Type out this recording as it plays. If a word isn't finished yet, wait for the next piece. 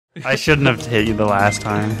I shouldn't have hit you the last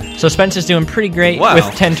time. So Spence is doing pretty great with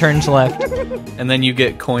 10 turns left. And then you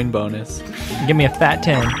get coin bonus. Give me a fat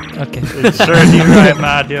 10. Okay. Sure, you're right,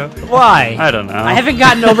 Mario. Why? I don't know. I haven't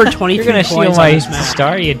gotten over 23 You're gonna coins steal my on this map.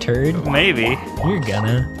 star, you turd. Maybe. You're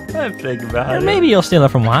gonna. I think about Or it. maybe you'll steal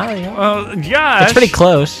it from Wario. Well, yeah. It's pretty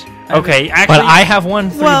close. Okay, actually. But I have won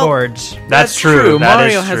 3 boards. That's true. That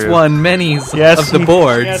Mario is has true. won many of the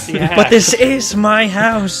boards. Yes, he has. But this is my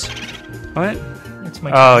house. What? It's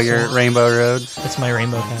my Oh, castle. your Rainbow Roads. It's my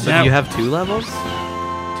rainbow house. So Yeah. do you have 2 levels?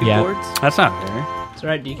 2 Yeah. boards? That's not fair. That's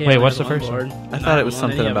right, DK. Wait, only what's has the one first board. I And thought it was haven't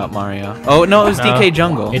won something any of about them. Mario. Oh, no, it was DK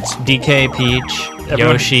Jungle. It's DK, Peach, Everyone-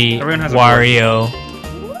 Yoshi, everyone has a Wario,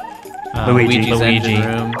 Luigi's Engine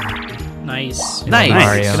Room. Nice. Nice.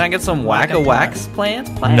 Mario. Can I get some Whack-A-Wax plants?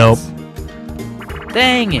 Nope.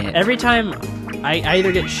 Dang it. Every time I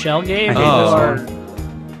either get shell game I hate this or... one.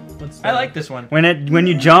 What's I like this one. When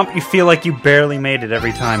you jump, you feel like you barely made it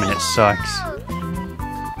every time, and it sucks.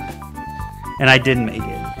 And I didn't make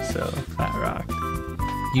it, so that rocked.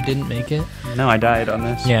 You didn't make it? No, I died on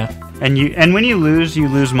this. Yeah. And when you lose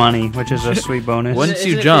money, which is a sweet bonus. Once Is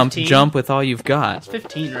you it jump, 15? jump with all you've got. It's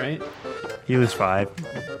 15, right? You lose 5.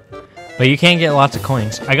 But you can't get lots of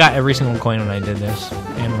coins. I got every single coin when I did this.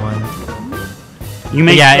 And won. You But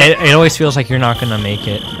make yeah, it always feels like you're not going to make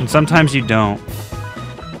it. and sometimes you don't.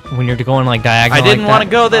 When you're going like diagonal I didn't want to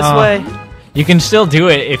go this way. You can still do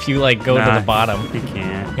it if you like go to Nah, the bottom. You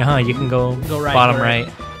can't. Yeah, you can go right, bottom go right.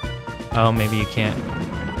 right. Oh, maybe you can't.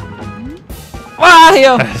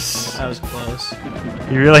 Wario! That was close.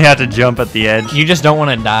 You really have to jump at the edge. You just don't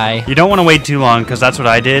want to die. You don't want to wait too long because that's what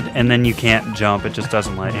I did, and then you can't jump. It just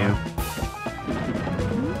doesn't let you.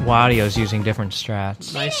 Wario's using different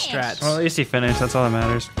strats. Nice strats. Well, at least he finished. That's all that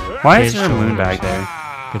matters. Why is there a moon back there?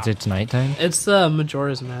 Because it's nighttime. It's the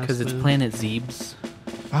Majora's Mask. Because it's moon. Planet Zebes.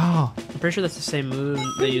 Oh. I'm pretty sure that's the same moon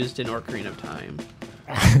they used in Ocarina of Time.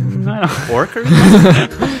 Orker?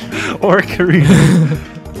 Ocarina.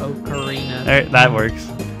 Ocarina. Alright, that works.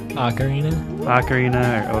 Ocarina?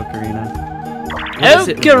 Ocarina or Ocarina. What is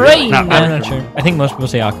it Ocarina! really? No, I'm not sure. I think most people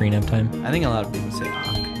say Ocarina of Time. I think a lot of people say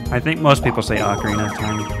Ock. I think most people say Ocarina of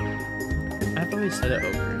Time. I've always said it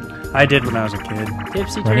Ocarina. I did when I was a kid.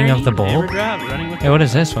 Tipsy Running turny, of the bulb? hammer drop, running with Hey, what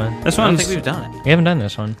is this one? This I don't one's think we've done it. We haven't done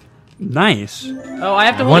this one. nice. Oh, I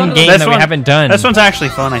have to hold on One to game the... that we haven't done. This one's actually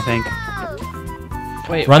fun, I think.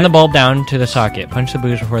 Wait, Run what? the bulb down to the socket. Punch the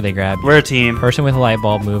booze before they grab you. We're a team. Person with a light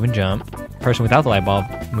bulb, move and jump. Person without the light bulb,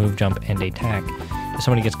 move, jump, and attack. If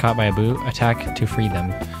somebody gets caught by a boo, attack to free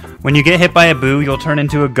them. When you get hit by a boo, you'll turn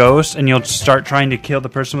into a ghost, and you'll start trying to kill the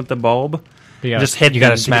person with the bulb. You Just hit You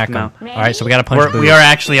gotta them to smack get them. them Alright, so we gotta punch the booze. We are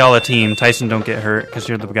actually all a team. Tyson, don't get hurt, because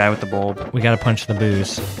you're the guy with the bulb. We gotta punch the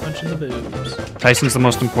booze. Punching the boobs. Tyson's the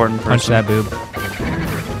most important person. Punch that boob.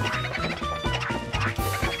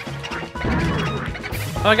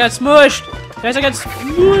 Oh, I got smushed! Guys, I got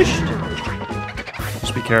smushed!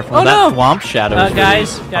 Just be careful. Oh, That no! Thwomp Shadow is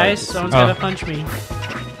Guys, really guys, hard. someone's Oh. gotta punch me.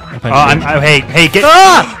 Hey, get...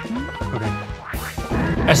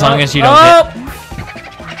 As long as you don't Oh! hit.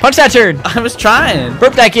 Punch that turd! I was trying.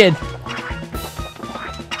 Burp that kid!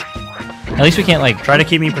 At least we can't, like... Try to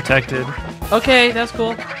keep me protected. Okay, that's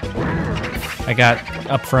cool. I got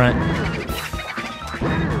up front.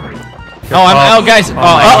 Oh, guys! Oh, Oh,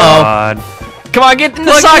 my uh-oh! God. Come on, get in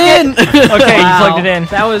the Plug socket! it in. Okay, you Wow, plugged it in.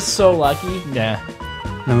 That was so lucky. Yeah.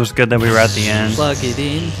 It was good that we were at the end. Plug it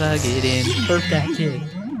in, plug it in. Burp that kid.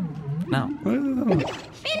 No.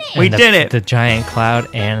 We And did it. The giant cloud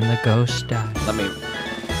and the ghost died. Let me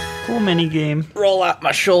Cool mini game. roll out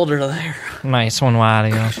my shoulder there. Nice one,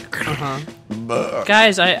 Wario. Uh-huh.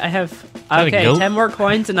 Guys, I have... that a Okay, goat? 10 more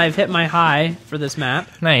coins and I've hit my high for this map.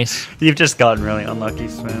 Nice. You've just gotten really unlucky,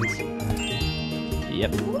 Spence.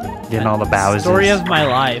 Yep. Getting all the bows. Story of my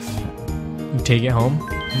life. You take it home,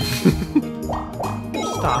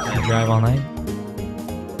 Stop it. drive all night.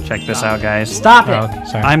 Check this out, guys. Stop it. Oh, okay,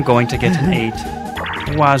 sorry. I'm going to get an 8.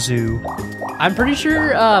 Wazoo. I'm pretty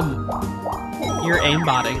sure, you're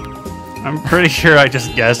aimbotting. I'm pretty sure I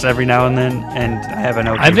just guess every now and then, and I have an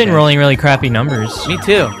okay I've been guess. rolling really crappy numbers. Me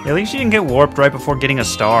too. At least you didn't get warped right before getting a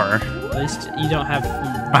star. At least you don't have...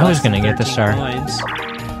 I was less than gonna get the 13 star. coins.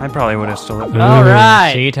 I probably would have still. Ooh, All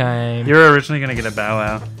right. Tea time. You're originally gonna get a bow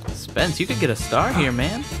wow. Spence, you could get a star here,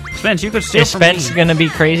 man. Spence, you could steal Is from Spence me. gonna be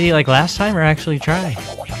crazy like last time, or actually try?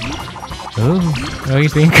 Ooh, oh,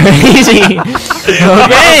 he's being crazy.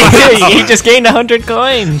 Okay, he just gained 100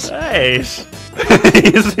 coins. Nice.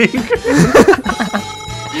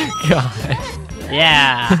 God,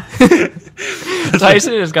 Yeah.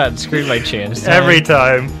 Tyson has gotten screwed by chance. Every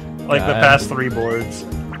time, like the God. past 3 boards.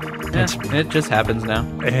 Yeah, it just happens now.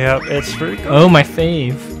 Yep, it's pretty cool. Oh, my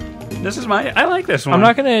fave. This is my. I like this one. I'm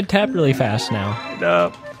not gonna tap really fast now.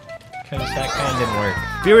 Because that kind of didn't work.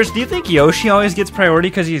 Viewers, do you think Yoshi always gets priority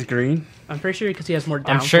because he's green? I'm pretty sure because he has more downforce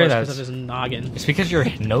I'm sure because that's- of his noggin. It's because your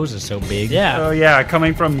nose is so big. Yeah. Oh yeah,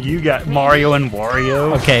 coming from you got Mario and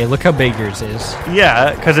Wario. Okay, look how big yours is.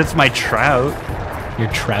 Yeah, because it's my trout. Your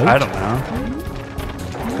trout? I don't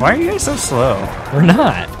know. Why are you guys so slow? We're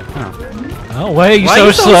not. Oh. Oh, why are you Why so are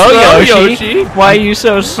you so slow, slow, Yoshi? Yoshi? Why are you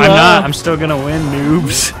so slow? I'm not. I'm still gonna win,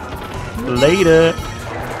 noobs. Later.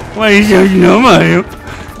 Why are you so slow, Mario?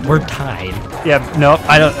 We're tied. Yeah, no,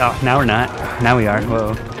 I don't. Oh, now we're not. Now we are.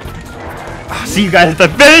 Whoa. Oh, see you guys at the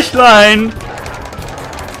finish line.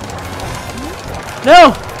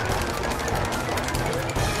 No!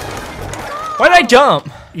 Why did I jump?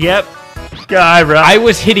 Yep. Guy, I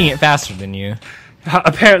was hitting it faster than you.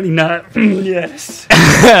 Apparently not. Yes.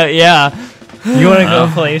 Yeah. You want to go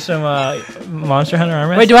play some Monster Hunter Arm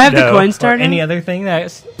Wrestle? Wait, do I have No. the coin Or started? any other thing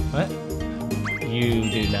that's... What?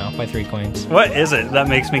 You do now by 3 coins. What is it that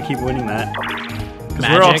makes me keep winning that? Because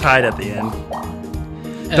we're all Magic. tied at the end.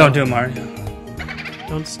 Oh. Don't do it, Mario.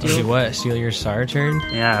 Don't Do steal. what? Steal your star turn?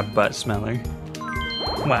 Yeah, butt smeller.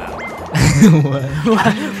 Wow.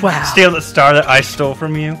 Wow. Steal the star that I stole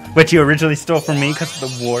from you, which you originally stole from me because of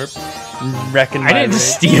the warp. Wrecking my I didn't rig.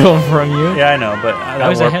 steal from you. Yeah, I know, but that I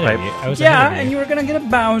was warp ahead pipe. of you. I was Yeah, ahead of and you. you were gonna get a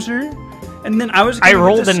Bowser, and then I was. I gonna get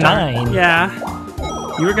rolled the a star. 9.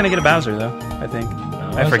 Yeah, you were gonna get a Bowser though. I think. I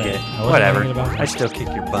wasn't. forget. I wasn't Whatever. gonna get a Bowser. I still kick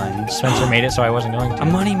your buns. Spencer made it, so I wasn't going to. A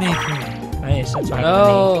moneymaker. Nice. That's what happened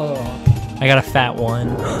Oh. to me. I got a fat one.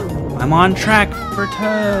 I'm on track for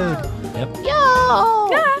Toad. Yep.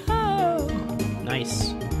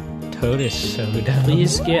 Nice. Toad is so dumb.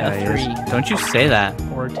 Please get Yeah, a he 3 is. Don't you say that.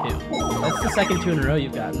 or 2. That's the second 2 in a row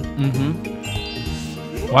you've gotten.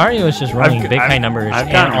 Mm-hmm. Wario is just rolling I've- big high I've- numbers I've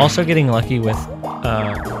and gotten- also getting lucky with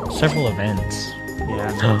several events.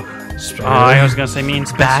 Yeah. Oh, I was gonna say mean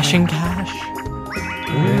Spencer. Bashing Cash.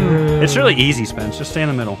 It's really easy, Spence. Just stay in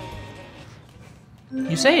the middle.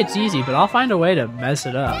 You say it's easy, but I'll find a way to mess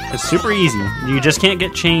it up. It's super easy. You just can't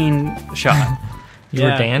get chain shot. You were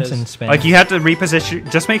Yeah, dancing, 'cause- Spence. Like you have to reposition.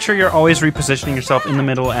 Just make sure you're always repositioning yourself in the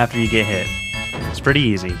middle after you get hit. It's pretty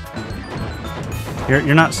easy. You're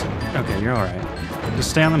not. Okay, you're all right.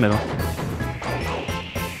 Just stay on the middle.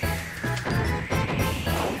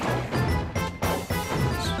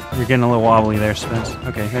 You're getting a little wobbly there, Spence.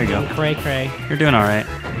 Okay, there you go. Cray cray. You're doing all right.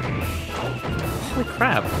 Holy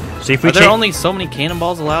crap. See if we Are there cha- only so many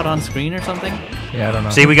cannonballs allowed on screen or something? Yeah, I don't know.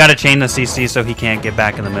 See, we got to chain the CC so he can't get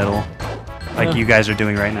back in the middle, like you guys are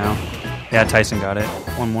doing right now. Yeah, Tyson got it.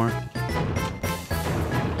 One more.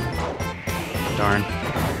 Darn.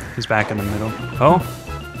 He's back in the middle. Oh,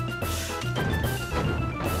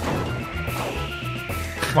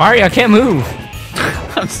 Mario, I can't move.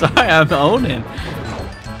 I'm sorry, I'm owning.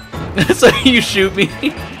 So you shoot me?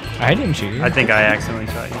 I didn't shoot you. I think I accidentally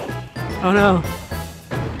shot you. Oh no.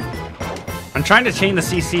 I'm trying to chain the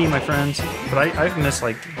CC, my friends, but I've missed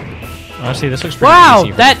like. Honestly, this looks pretty Wow,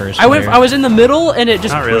 easy for that the first I went. player. I was in the middle and it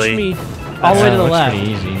just Not pushed really. me all the way to the looks left.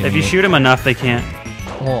 pretty easy to If you me. shoot him enough, they can't.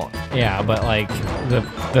 Well, yeah, but like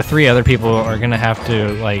the 3 other people are gonna have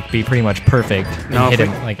to like be pretty much perfect and No, if hit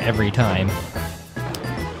we- him like every time.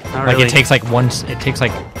 Not Like really. it takes like one missed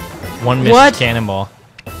What? cannonball.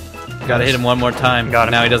 Gotta hit him one more time. Got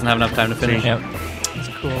him. Now he doesn't have enough time to finish. Yep. That's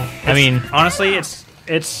cool. I mean, Honestly, it's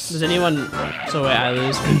Does anyone? So wait, I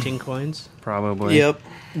lose 15 coins. probably.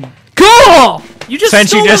 Cool. You just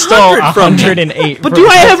since you just stole 100 from me. 108. But do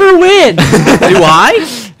I ever win? Do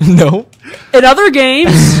I? No. In other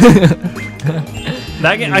games,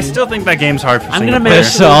 That game, I still think that game's hard for I'm single gonna player. The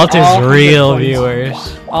make salt is all 100 real, points.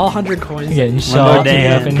 viewers. all 100 coins. Getting salty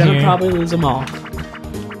Dan. up in Gonna here. probably lose them all.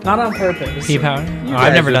 Not on purpose. Pea powder. Oh,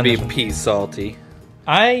 I've never done this. one. pea salty.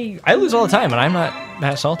 I lose all the time, and I'm not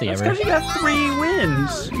that salty That's ever. because you got 3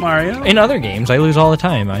 wins, Mario. In other games, I lose all the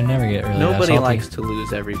time. I never get really that Nobody salty. likes to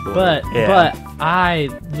lose every board. But Yeah. but I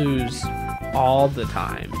lose all the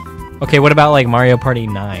time. Okay, what about like Mario Party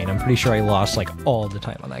 9? I'm pretty sure I lost like all the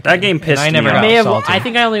time on that game. That game pissed and I never me got off. May have, salty. I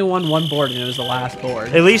think I only won one board and it was the last board.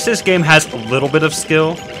 At least this game has a little bit of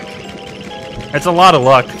skill. It's a lot of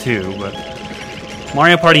luck too, but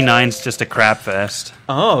Mario Party 9's just a crap fest.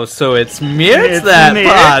 oh, so it's Mirtz It's that Mirtz.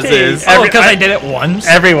 pauses. Oh, because I I- did it once.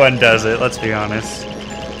 Everyone does it, let's be honest.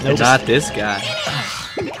 Not this guy.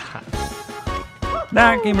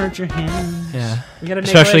 That game hurt your hands. Yeah. You gotta make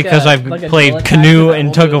Especially like because a- I've like a played bullet Canoe pack and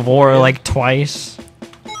that Tug will of War do- like twice.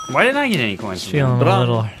 Why didn't I get any coins? from Feeling that? a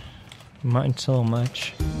little, so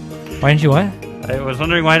much. Why didn't you what? I was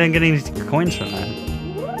wondering why I didn't get any coins from that.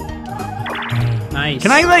 Nice.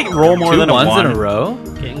 Can I like roll more Two than a ones one? in a row?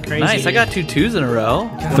 Getting crazy. Nice, I got 2 2s in a row.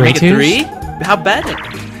 Three Make it twos? 3? How bad?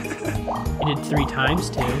 You did 3 times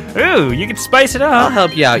 2. Ooh, you can spice it I'll up.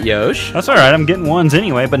 help you out, Yosh. That's alright, I'm getting 1s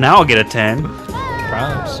anyway, but now I'll get a 10.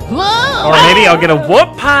 Props. Or maybe I'll get a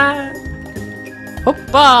whoop pie.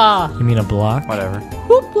 Hoppa! You mean a block? Whatever.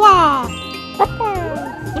 Hoopla!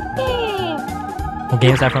 What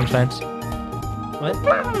game is that from, Spence? What?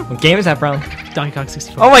 What game is that from? Donkey Kong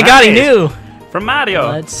 64. Oh my god, he Nice. knew! From Mario.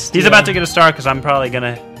 Let's He's do about it. to get a star because I'm probably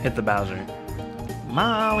gonna hit the Bowser.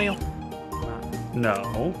 Mario.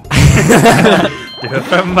 No. Do it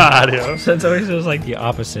for Mario. Spence always was like the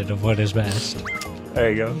opposite of what is best. There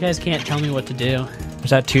you go. You guys can't tell me what to do.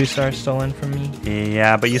 Was that 2 stars stolen from me?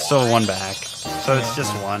 Yeah, but you still have 1 back. So it's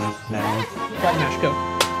just 1 now. Button mash, go.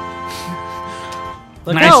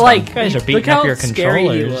 Look Nice how, one. like, You guys are look beating how up your scary he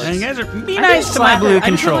controllers. looks. And you guys are be I nice didn't to my slap blue it. I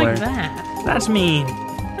didn't controller. like that. That's mean.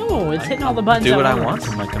 No, it's hitting all the buttons. Do at what I once. want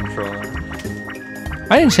from my controller.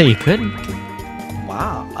 I didn't say you couldn't.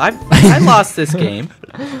 Wow. I lost this game.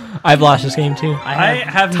 I've lost this game too. I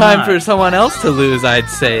have Time not. for someone else to lose, I'd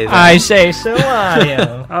say. then. I say so,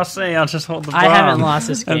 Mario. I'll say I'll just hold the bomb. I haven't lost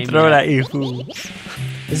this game and throw yet. it at you, fool.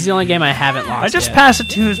 This is the only game I haven't lost. I just yet. pass it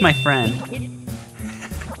to who's my friend.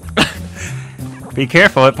 Be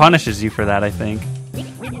careful, it punishes you for that, I think.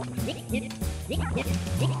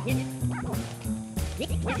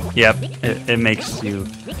 Yep, it makes you.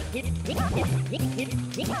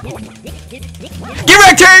 Get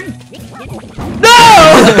wrecked! No!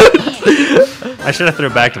 I should have threw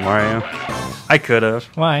it back to Mario. I could have,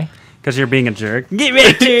 Why? because you're being a jerk. Get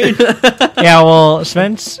wrecked! Yeah, well,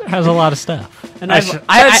 Spence has a lot of stuff. And I I've- should-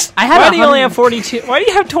 I had Why a do you only have 100 42? Why do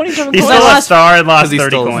you have 27 He coins? stole a lost- star and lost 'cause he 30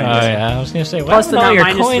 stole coins. some. Oh yeah, I was gonna say. plus the all your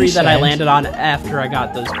 -3 coins that I spent? landed on after I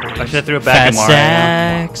got those I coins. should have threw it back at Mario.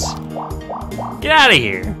 Sacks. Get out of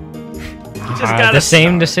here. You just got the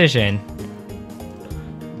same decision.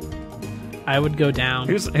 I would go down.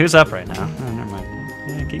 Who's up right now? Oh, never mind.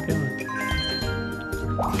 Yeah, keep going.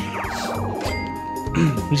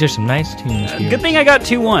 These are some nice tunes here. Good thing I got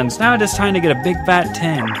 2 1s. Now it is time to get a big fat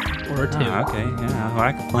 10. Or 2. Oh, okay, yeah,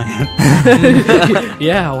 whack a plan.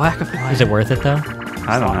 Yeah, whack-a-fly. Is it worth it though?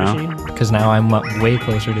 I don't know. Machine. Because now I'm way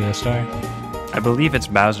closer to a star. I believe it's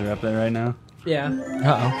Bowser up there right now. Yeah.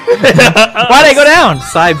 Why'd I go down?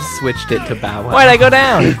 Sibes switched it to Bow Wow. Why'd I go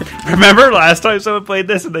down? Remember last time someone played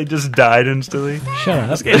this and they just died instantly? Shut up.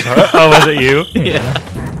 This game's hard. Oh, was it you? Yeah.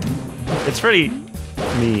 It's pretty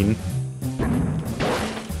mean.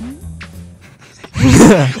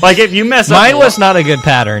 Like if you mess up, Mine was not a good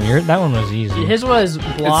pattern. That one was easy. His was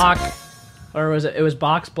block, or was it? It was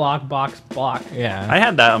box, block, box, block. Yeah. I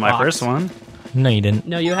had that on my Box. first one. No, you didn't.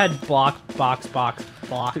 No, you had block, box, box,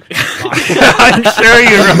 block. block. I'm sure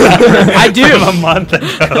you remember. I do. From a month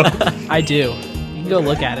ago. I do. You can go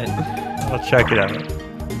look at it. I'll check it out.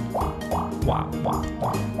 Wop, wop.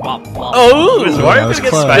 Oh! Was that Mario was gonna get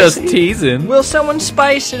close. spicy? Just teasing. Will someone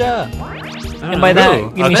spice it up? And by that, Ooh,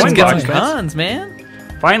 give me I'll some get coins. some Cons, man.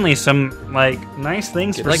 Finally, some like nice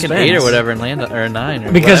things Get for like an Spence. 8 or whatever and land or a 9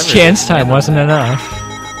 or Because whatever. chance time wasn't enough.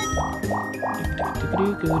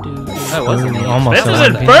 That wasn't Ooh, it. almost. This is a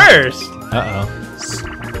at one. first. Uh-oh.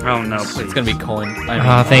 Oh no, please. It's gonna be coin.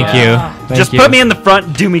 Oh, thank Yeah. you. Thank Just you. put me in the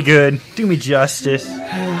front. Do me good. Do me justice.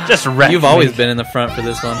 Just wreck You've me. always been in the front for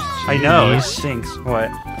this one. I know. It Please. stinks. What?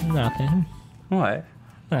 Nothing. What?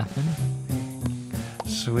 Nothing.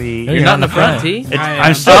 Sweet. You're You're not in the front. front, T?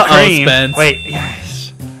 I'm still Uh-oh, cream. Spence. Wait.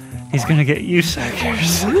 Yes. He's gonna get you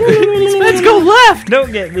suckers. Let's go left!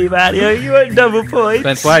 Don't get me, Mario. You want double points.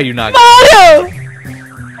 Spence, why are you not?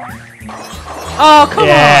 Oh, come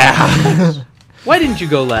Yeah. Why didn't you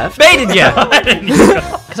go left? Baited ya! on!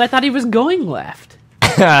 Because I thought he was going left.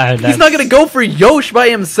 He's not gonna go for Yosh by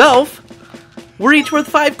himself. We're each worth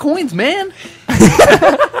 5 coins, man.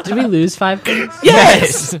 Did we lose 5 points?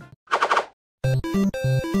 Yes!